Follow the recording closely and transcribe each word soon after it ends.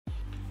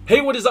Hey,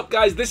 what is up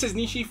guys? This is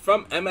Nishi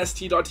from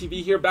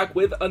MST.TV here, back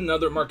with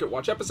another Market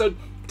Watch episode.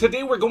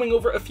 Today we're going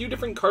over a few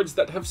different cards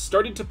that have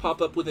started to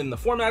pop up within the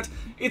format.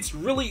 It's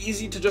really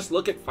easy to just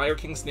look at Fire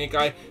King Snake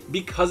Eye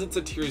because it's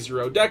a tier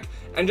 0 deck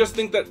and just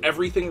think that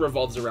everything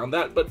revolves around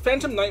that, but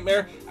Phantom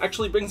Nightmare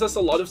actually brings us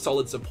a lot of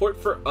solid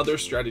support for other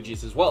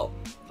strategies as well.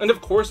 And of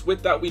course,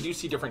 with that we do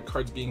see different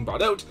cards being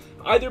brought out,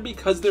 either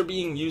because they're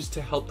being used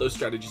to help those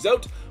strategies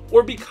out,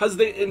 or because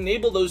they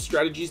enable those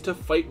strategies to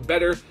fight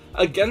better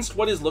against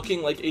what is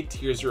looking like a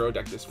tier 0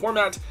 deck this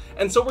format.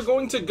 And so we're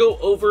going to go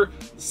over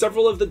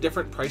several of the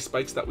different price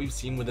spikes that we've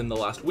seen within the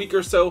last week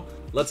or so.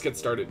 Let's get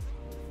started.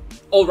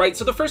 Alright,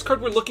 so the first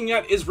card we're looking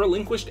at is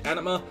Relinquished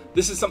Anima.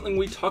 This is something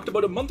we talked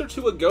about a month or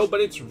two ago,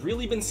 but it's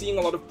really been seeing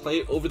a lot of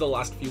play over the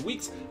last few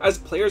weeks as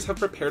players have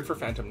prepared for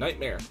Phantom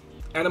Nightmare.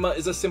 Anima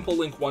is a simple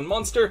Link 1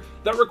 monster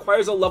that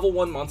requires a level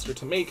 1 monster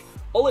to make.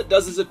 All it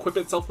does is equip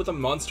itself with a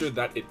monster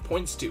that it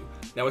points to.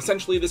 Now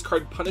essentially this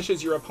card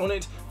punishes your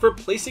opponent for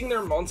placing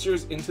their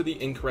monsters into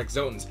the incorrect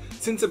zones,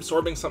 since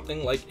absorbing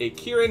something like a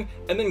Kirin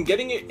and then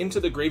getting it into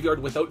the graveyard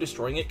without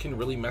destroying it can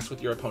really mess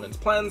with your opponent's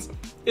plans.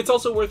 It's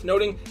also worth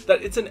noting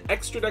that it's an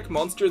extra deck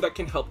monster that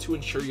can help to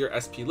ensure your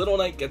SP Little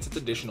Knight gets its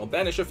additional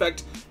banish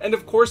effect, and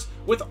of course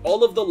with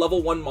all of the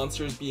level 1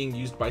 monsters being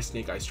used by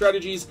Snake Eye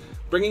strategies,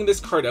 bringing this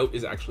card out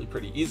is actually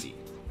pretty easy.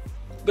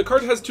 The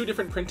card has two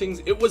different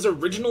printings. It was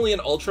originally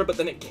an Ultra, but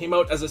then it came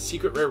out as a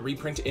secret rare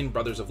reprint in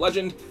Brothers of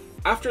Legend.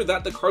 After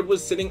that, the card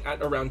was sitting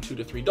at around $2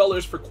 to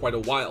 $3 for quite a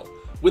while.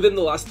 Within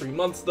the last 3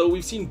 months, though,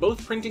 we've seen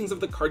both printings of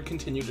the card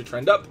continue to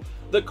trend up.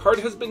 The card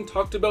has been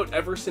talked about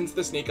ever since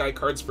the Snake Eye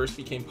cards first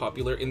became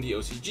popular in the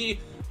OCG,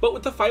 but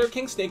with the Fire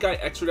King Snake Eye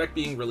extra deck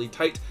being really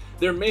tight,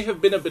 there may have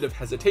been a bit of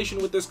hesitation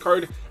with this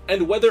card,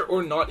 and whether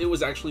or not it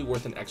was actually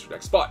worth an extra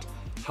deck spot.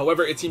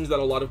 However, it seems that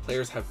a lot of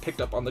players have picked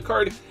up on the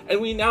card,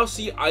 and we now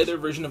see either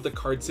version of the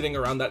card sitting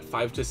around that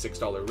 $5 to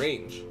 $6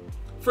 range.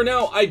 For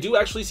now, I do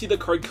actually see the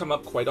card come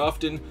up quite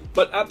often,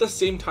 but at the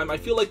same time I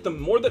feel like the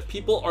more that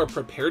people are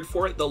prepared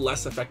for it, the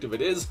less effective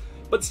it is,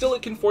 but still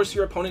it can force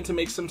your opponent to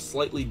make some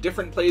slightly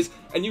different plays,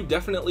 and you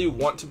definitely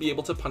want to be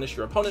able to punish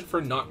your opponent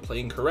for not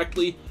playing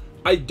correctly.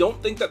 I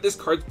don't think that this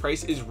card's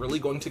price is really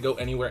going to go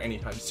anywhere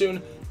anytime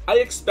soon. I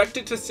expect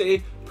it to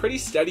stay pretty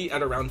steady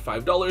at around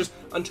 $5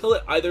 until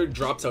it either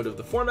drops out of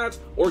the format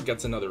or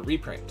gets another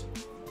reprint.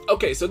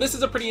 Okay, so this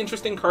is a pretty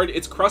interesting card.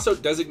 It's Crossout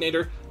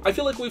Designator. I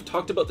feel like we've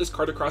talked about this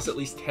card across at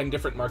least 10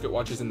 different Market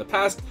Watches in the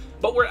past,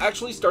 but we're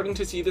actually starting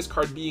to see this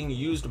card being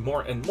used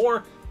more and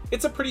more.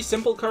 It's a pretty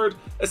simple card.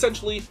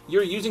 Essentially,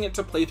 you're using it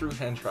to play through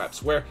hand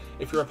traps, where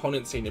if your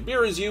opponent, say,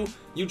 Nibiru's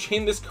you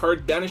chain this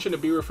card, banish a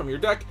Nibiru from your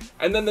deck,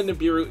 and then the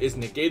Nibiru is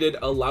negated,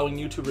 allowing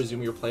you to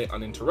resume your play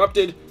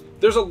uninterrupted.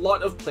 There's a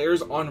lot of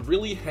players on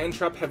really hand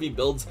trap heavy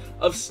builds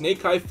of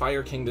Snake Eye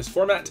Fire King this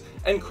format,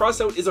 and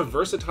Crossout is a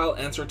versatile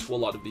answer to a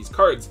lot of these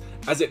cards,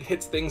 as it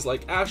hits things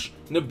like Ash,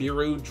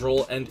 Nibiru,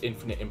 Droll, and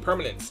Infinite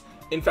Impermanence.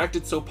 In fact,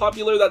 it's so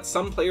popular that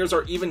some players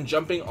are even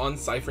jumping on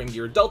Ciphering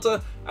Gear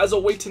Delta as a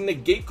way to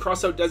negate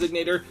Crossout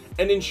Designator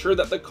and ensure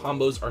that the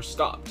combos are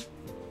stopped.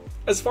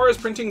 As far as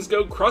printings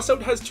go,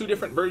 Crossout has two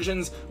different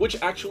versions, which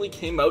actually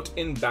came out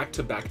in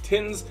back-to-back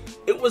tins.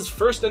 It was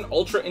first an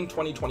Ultra in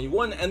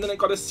 2021, and then it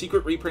got a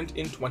secret reprint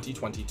in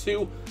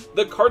 2022.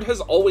 The card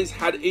has always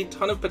had a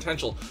ton of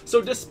potential,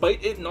 so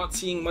despite it not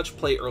seeing much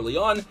play early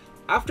on,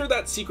 after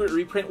that secret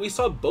reprint, we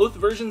saw both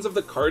versions of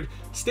the card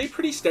stay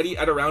pretty steady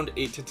at around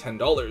 $8 to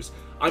 $10.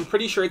 I'm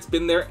pretty sure it's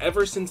been there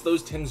ever since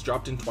those tins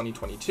dropped in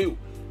 2022.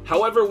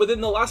 However,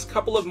 within the last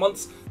couple of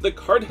months, the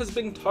card has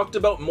been talked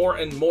about more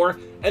and more,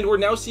 and we're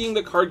now seeing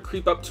the card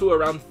creep up to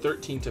around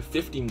 $13 to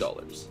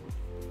 $15.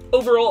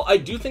 Overall, I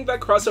do think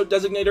that Crossout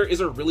Designator is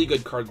a really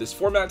good card this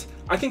format.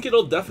 I think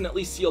it'll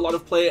definitely see a lot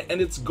of play,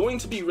 and it's going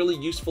to be really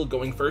useful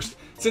going first,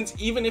 since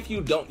even if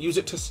you don't use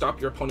it to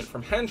stop your opponent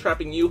from hand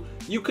trapping you,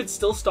 you could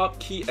still stop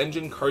key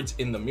engine cards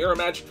in the mirror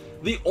match.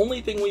 The only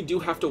thing we do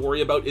have to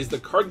worry about is the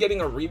card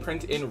getting a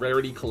reprint in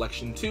Rarity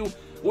Collection 2,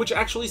 which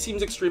actually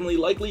seems extremely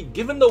likely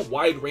given the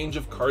wide range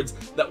of cards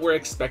that we're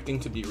expecting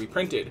to be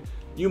reprinted.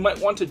 You might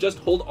want to just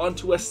hold on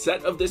to a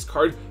set of this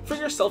card for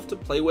yourself to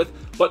play with,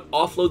 but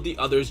offload the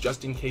others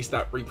just in case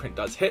that reprint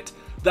does hit.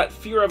 That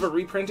fear of a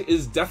reprint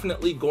is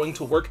definitely going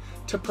to work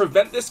to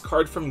prevent this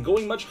card from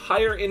going much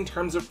higher in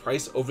terms of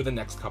price over the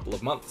next couple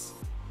of months.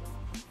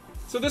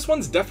 So this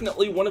one's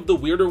definitely one of the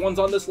weirder ones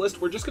on this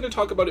list. We're just going to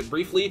talk about it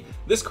briefly.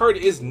 This card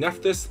is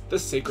Nephthys, the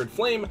Sacred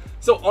Flame.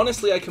 So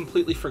honestly, I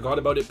completely forgot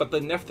about it, but the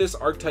Nephthys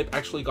archetype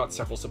actually got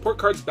several support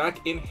cards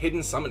back in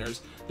Hidden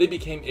Summoners. They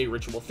became a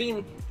ritual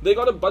theme. They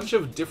got a bunch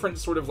of different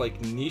sort of like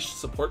niche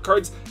support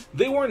cards.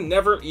 They were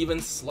never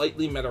even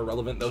slightly meta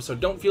relevant though, so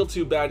don't feel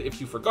too bad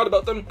if you forgot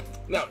about them.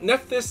 Now,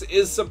 Nephthys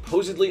is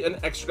supposedly an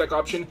extra deck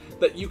option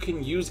that you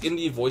can use in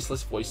the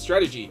Voiceless Voice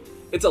strategy.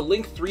 It's a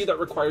Link 3 that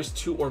requires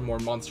 2 or more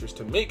monsters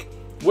to make,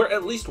 where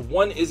at least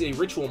one is a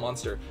ritual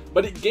monster,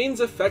 but it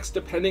gains effects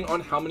depending on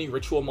how many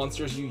ritual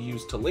monsters you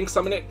use to link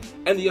summon it,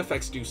 and the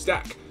effects do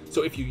stack.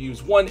 So if you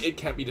use 1, it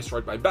can't be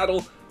destroyed by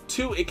battle,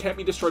 2, it can't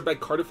be destroyed by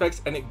card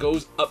effects, and it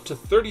goes up to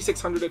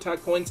 3,600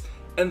 attack points,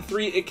 and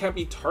 3, it can't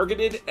be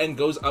targeted and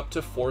goes up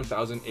to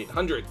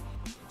 4,800.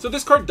 So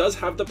this card does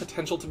have the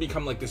potential to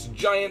become like this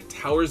giant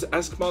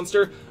towers-esque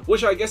monster,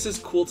 which I guess is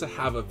cool to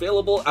have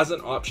available as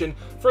an option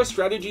for a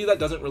strategy that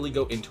doesn't really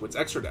go into its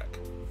extra deck.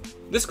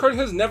 This card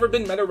has never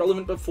been meta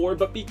relevant before,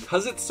 but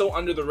because it's so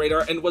under the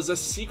radar and was a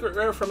secret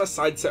rare from a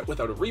side set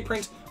without a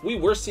reprint, we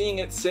were seeing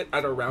it sit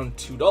at around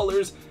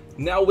 $2.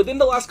 Now, within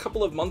the last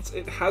couple of months,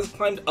 it has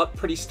climbed up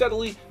pretty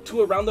steadily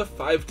to around the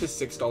 $5 to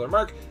 $6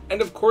 mark,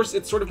 and of course,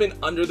 it's sort of been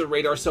under the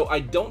radar, so I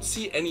don't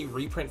see any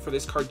reprint for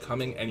this card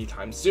coming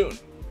anytime soon.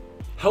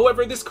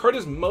 However, this card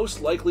is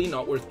most likely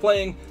not worth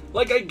playing.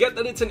 Like, I get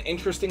that it's an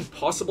interesting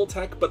possible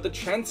tech, but the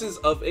chances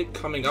of it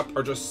coming up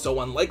are just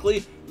so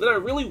unlikely that I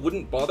really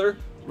wouldn't bother.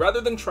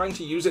 Rather than trying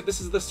to use it, this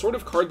is the sort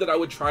of card that I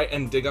would try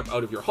and dig up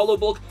out of your holo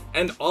bulk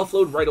and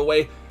offload right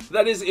away.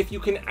 That is, if you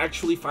can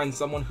actually find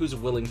someone who's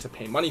willing to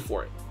pay money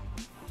for it.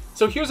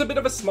 So here's a bit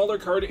of a smaller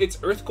card. It's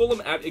Earth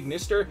Golem at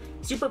Ignister.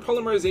 Super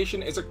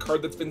Polymerization is a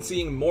card that's been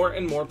seeing more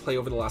and more play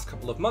over the last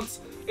couple of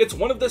months. It's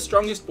one of the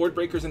strongest board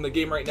breakers in the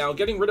game right now,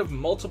 getting rid of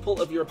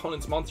multiple of your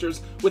opponent's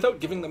monsters without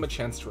giving them a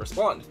chance to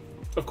respond.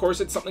 Of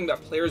course, it's something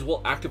that players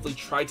will actively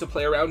try to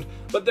play around,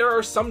 but there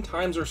are some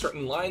times or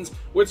certain lines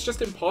where it's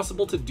just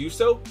impossible to do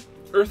so.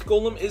 Earth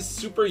Golem is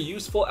super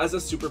useful as a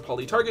super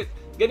poly target,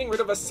 getting rid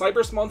of a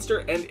Cybers monster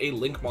and a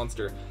Link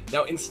monster.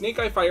 Now in Snake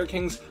Eye Fire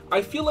Kings,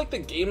 I feel like the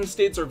game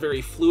states are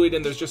very fluid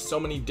and there's just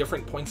so many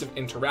different points of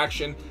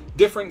interaction,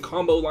 different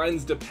combo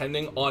lines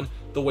depending on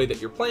the way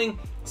that you're playing,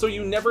 so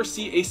you never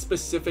see a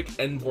specific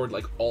end board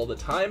like all the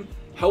time.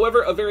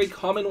 However, a very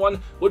common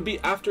one would be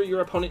after your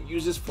opponent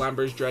uses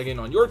Flamber's Dragon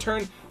on your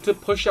turn to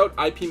push out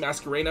IP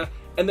Masquerena,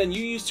 and then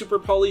you use Super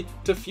Poly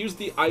to fuse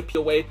the IP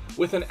away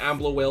with an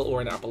Ambler Whale or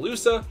an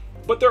Appaloosa.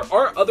 But there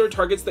are other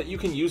targets that you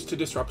can use to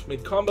disrupt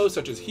mid-combo,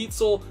 such as Heat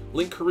Soul,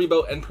 Link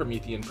Karibo, and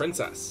Promethean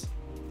Princess.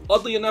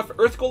 Oddly enough,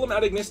 Earth Golem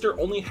at Ignister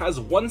only has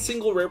one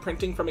single rare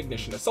printing from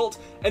Ignition Assault,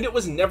 and it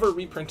was never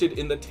reprinted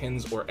in the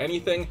tins or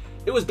anything.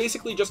 It was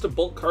basically just a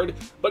bulk card,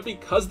 but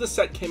because the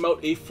set came out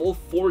a full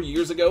 4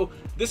 years ago,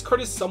 this card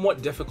is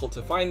somewhat difficult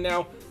to find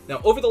now. Now,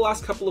 over the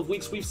last couple of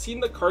weeks, we've seen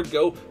the card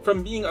go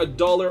from being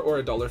 $1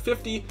 or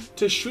 $1.50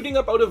 to shooting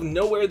up out of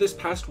nowhere this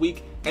past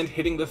week and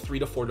hitting the $3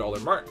 to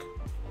 $4 mark.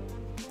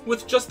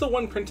 With just the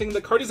one printing,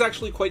 the card is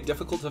actually quite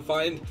difficult to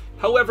find.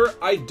 However,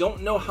 I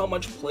don't know how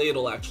much play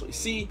it'll actually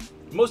see.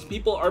 Most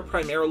people are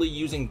primarily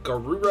using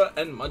Garura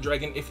and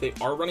Muddragon if they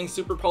are running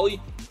Super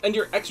Poly, and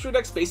your extra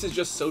deck space is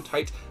just so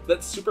tight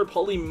that Super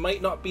Poly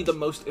might not be the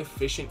most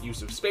efficient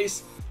use of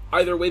space.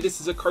 Either way,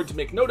 this is a card to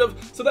make note of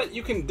so that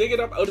you can dig it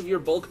up out of your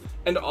bulk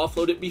and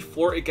offload it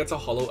before it gets a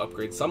holo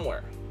upgrade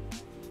somewhere.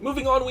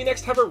 Moving on, we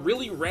next have a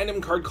really random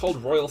card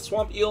called Royal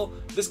Swamp Eel.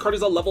 This card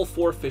is a level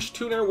 4 fish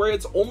tuner where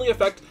its only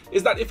effect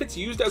is that if it's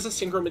used as a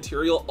synchro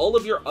material, all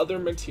of your other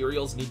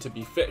materials need to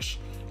be fish.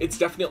 It's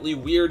definitely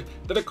weird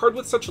that a card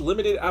with such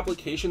limited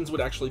applications would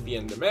actually be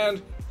in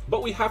demand,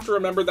 but we have to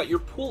remember that your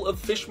pool of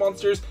fish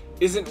monsters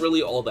isn't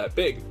really all that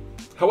big.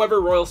 However,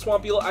 Royal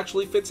Swamp Eel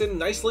actually fits in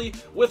nicely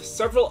with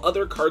several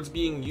other cards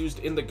being used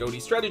in the Goaty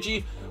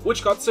strategy,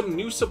 which got some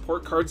new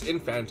support cards in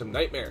Phantom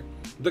Nightmare.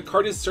 The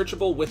card is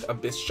searchable with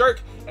Abyss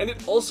Shark, and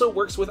it also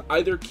works with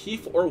either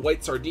Keef or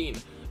White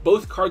Sardine,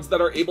 both cards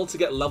that are able to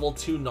get level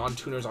 2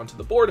 non-tuners onto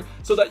the board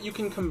so that you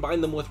can combine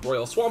them with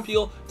Royal Swamp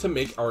Eel to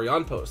make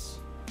Arianpos.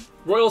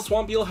 Royal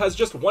Swamp Eel has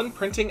just one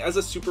printing as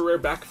a super rare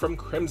back from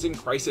Crimson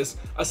Crisis,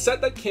 a set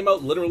that came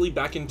out literally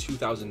back in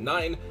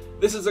 2009.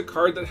 This is a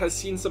card that has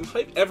seen some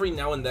hype every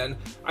now and then.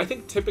 I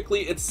think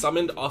typically it's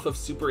summoned off of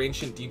Super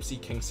Ancient Deep Sea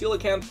King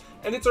Coelacanth,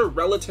 and it's a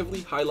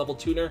relatively high level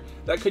tuner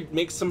that could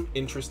make some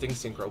interesting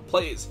synchro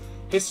plays.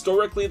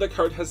 Historically, the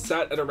card has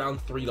sat at around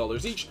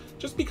 $3 each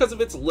just because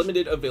of its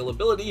limited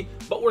availability,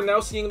 but we're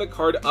now seeing the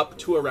card up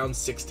to around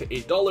 $6 to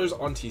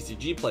 $8 on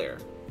TCG Player.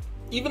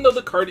 Even though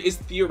the card is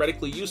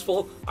theoretically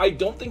useful, I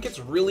don't think it's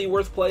really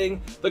worth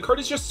playing. The card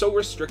is just so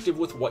restrictive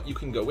with what you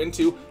can go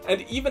into,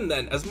 and even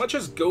then, as much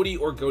as Goaty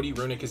or Goaty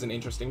Runic is an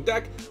interesting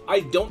deck, I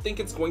don't think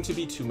it's going to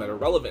be too meta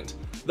relevant.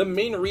 The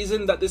main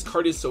reason that this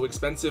card is so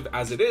expensive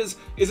as it is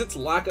its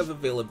lack of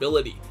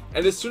availability,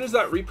 and as soon as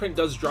that reprint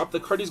does drop, the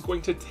card is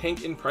going to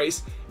tank in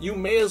price. You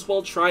may as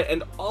well try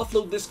and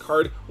offload this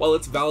card while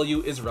its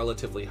value is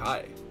relatively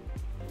high.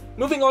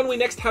 Moving on, we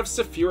next have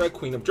Saphira,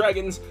 Queen of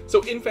Dragons.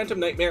 So in Phantom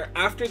Nightmare,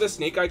 after the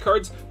Snake Eye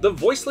cards, the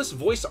Voiceless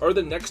Voice are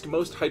the next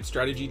most hyped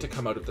strategy to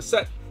come out of the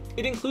set.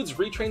 It includes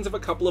retrains of a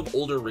couple of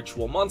older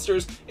ritual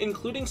monsters,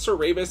 including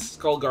Saravis,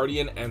 Skull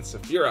Guardian, and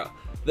Saphira.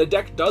 The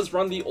deck does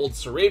run the old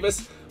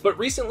Saravis, but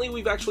recently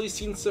we've actually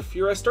seen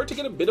Saphira start to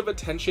get a bit of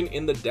attention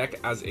in the deck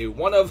as a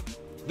one-of.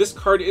 This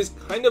card is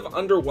kind of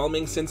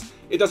underwhelming since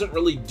it doesn't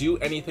really do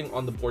anything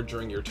on the board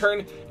during your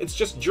turn. It's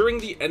just during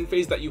the end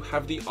phase that you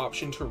have the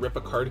option to rip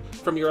a card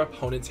from your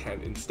opponent's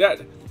hand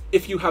instead.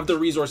 If you have the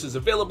resources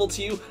available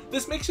to you,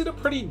 this makes it a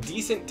pretty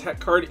decent tech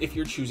card if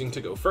you're choosing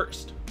to go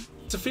first.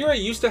 Saphira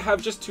used to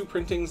have just 2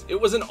 printings. It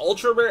was an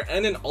ultra rare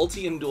and an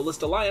ulti in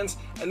Duelist Alliance,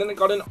 and then it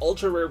got an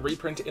ultra rare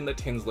reprint in the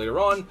tins later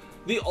on.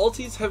 The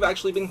ultis have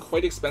actually been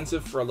quite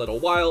expensive for a little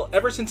while,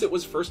 ever since it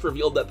was first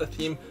revealed that the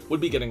theme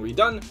would be getting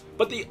redone,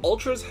 but the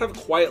ultras have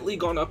quietly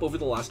gone up over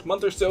the last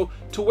month or so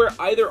to where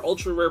either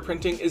ultra rare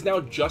printing is now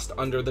just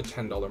under the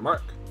 $10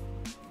 mark.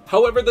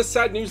 However, the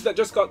sad news that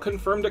just got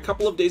confirmed a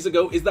couple of days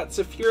ago is that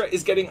Saphira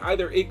is getting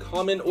either a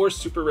common or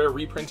super rare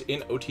reprint in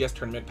OTS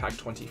Tournament Pack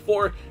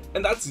 24,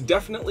 and that's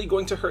definitely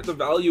going to hurt the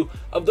value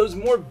of those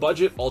more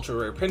budget ultra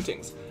rare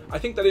printings. I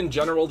think that in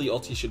general the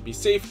ulti should be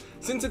safe,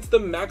 since it's the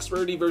max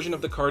rarity version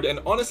of the card,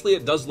 and honestly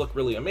it does look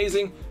really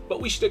amazing, but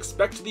we should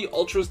expect the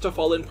ultras to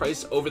fall in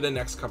price over the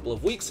next couple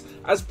of weeks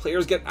as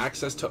players get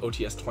access to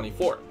OTS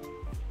 24.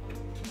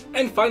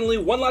 And finally,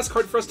 one last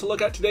card for us to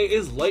look at today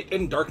is Light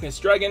and Darkness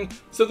Dragon.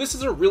 So this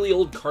is a really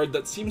old card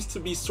that seems to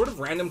be sort of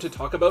random to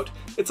talk about.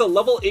 It's a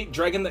level 8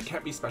 dragon that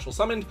can't be special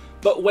summoned,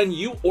 but when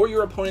you or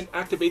your opponent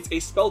activates a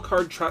spell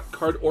card, trap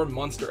card, or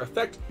monster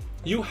effect,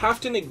 you have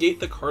to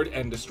negate the card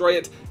and destroy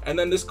it, and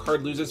then this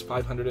card loses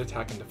 500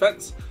 attack and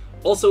defense.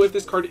 Also, if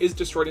this card is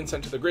destroyed and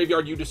sent to the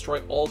graveyard, you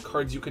destroy all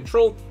cards you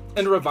control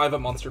and revive a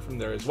monster from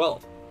there as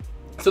well.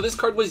 So this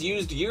card was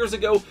used years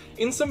ago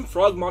in some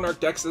Frog Monarch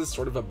decks as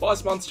sort of a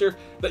boss monster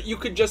that you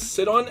could just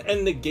sit on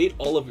and negate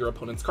all of your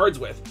opponent's cards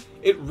with.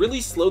 It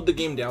really slowed the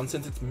game down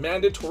since it's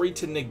mandatory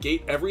to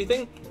negate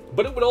everything,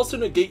 but it would also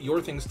negate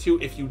your things too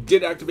if you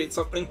did activate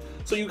something,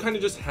 so you kind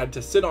of just had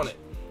to sit on it.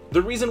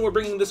 The reason we're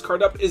bringing this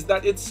card up is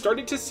that it's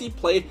started to see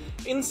play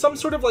in some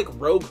sort of like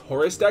rogue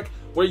Horus deck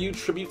where you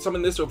tribute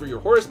summon this over your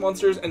Horus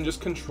monsters and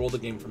just control the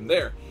game from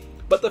there.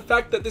 But the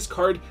fact that this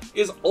card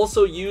is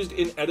also used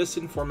in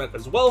Edison format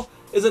as well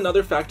is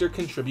another factor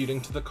contributing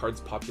to the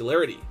card's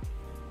popularity.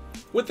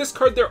 With this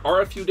card, there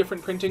are a few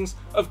different printings.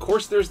 Of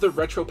course, there's the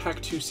Retro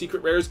Pack 2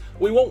 secret rares.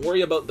 We won't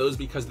worry about those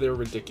because they're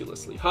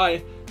ridiculously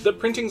high. The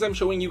printings I'm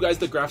showing you guys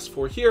the graphs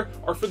for here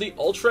are for the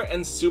Ultra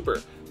and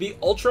Super. The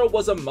Ultra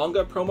was a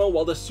manga promo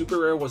while the Super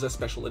Rare was a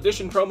special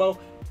edition promo.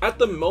 At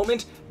the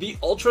moment, the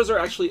Ultras are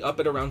actually up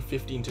at around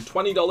 $15 to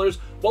 $20,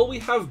 while we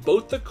have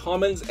both the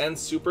Commons and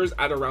Supers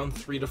at around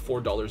 $3 to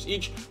 $4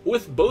 each,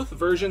 with both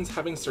versions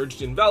having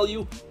surged in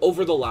value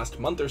over the last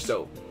month or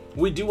so.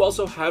 We do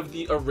also have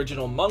the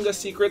original manga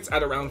secrets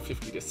at around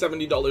 $50 to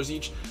 $70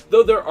 each,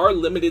 though there are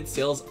limited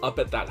sales up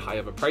at that high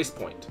of a price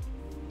point.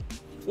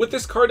 With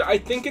this card, I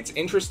think it's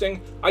interesting.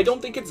 I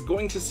don't think it's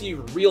going to see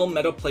real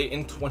meta play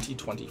in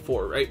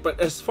 2024, right? But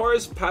as far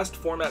as past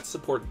format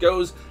support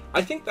goes,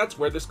 I think that's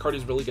where this card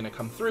is really going to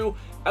come through,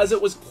 as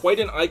it was quite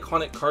an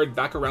iconic card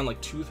back around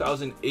like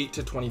 2008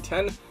 to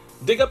 2010.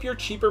 Dig up your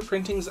cheaper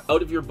printings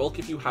out of your bulk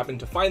if you happen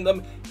to find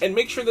them, and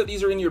make sure that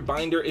these are in your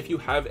binder if you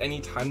have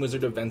any Time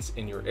Wizard events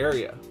in your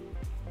area.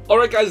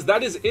 Alright guys,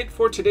 that is it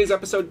for today's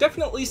episode.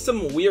 Definitely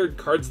some weird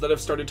cards that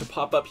have started to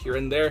pop up here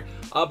and there,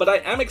 but I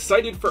am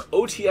excited for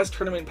OTS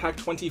Tournament Pack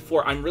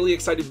 24. I'm really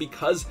excited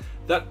because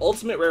that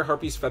Ultimate Rare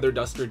Harpy's Feather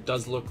Duster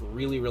does look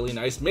really, really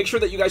nice. Make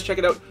sure that you guys check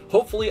it out.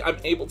 Hopefully I'm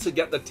able to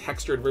get the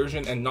textured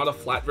version and not a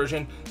flat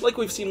version like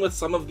we've seen with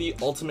some of the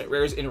Ultimate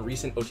Rares in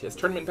recent OTS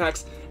Tournament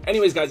Packs.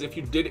 Anyways guys, if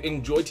you did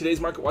enjoy today's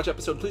Market Watch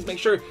episode, please make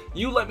sure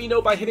you let me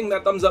know by hitting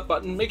that thumbs up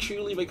button. Make sure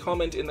you leave a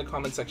comment in the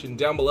comment section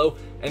down below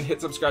and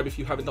hit subscribe if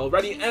you haven't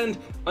already. And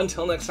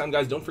until next time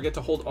guys, don't forget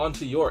to hold on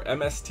to your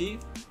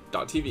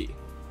MST.TV.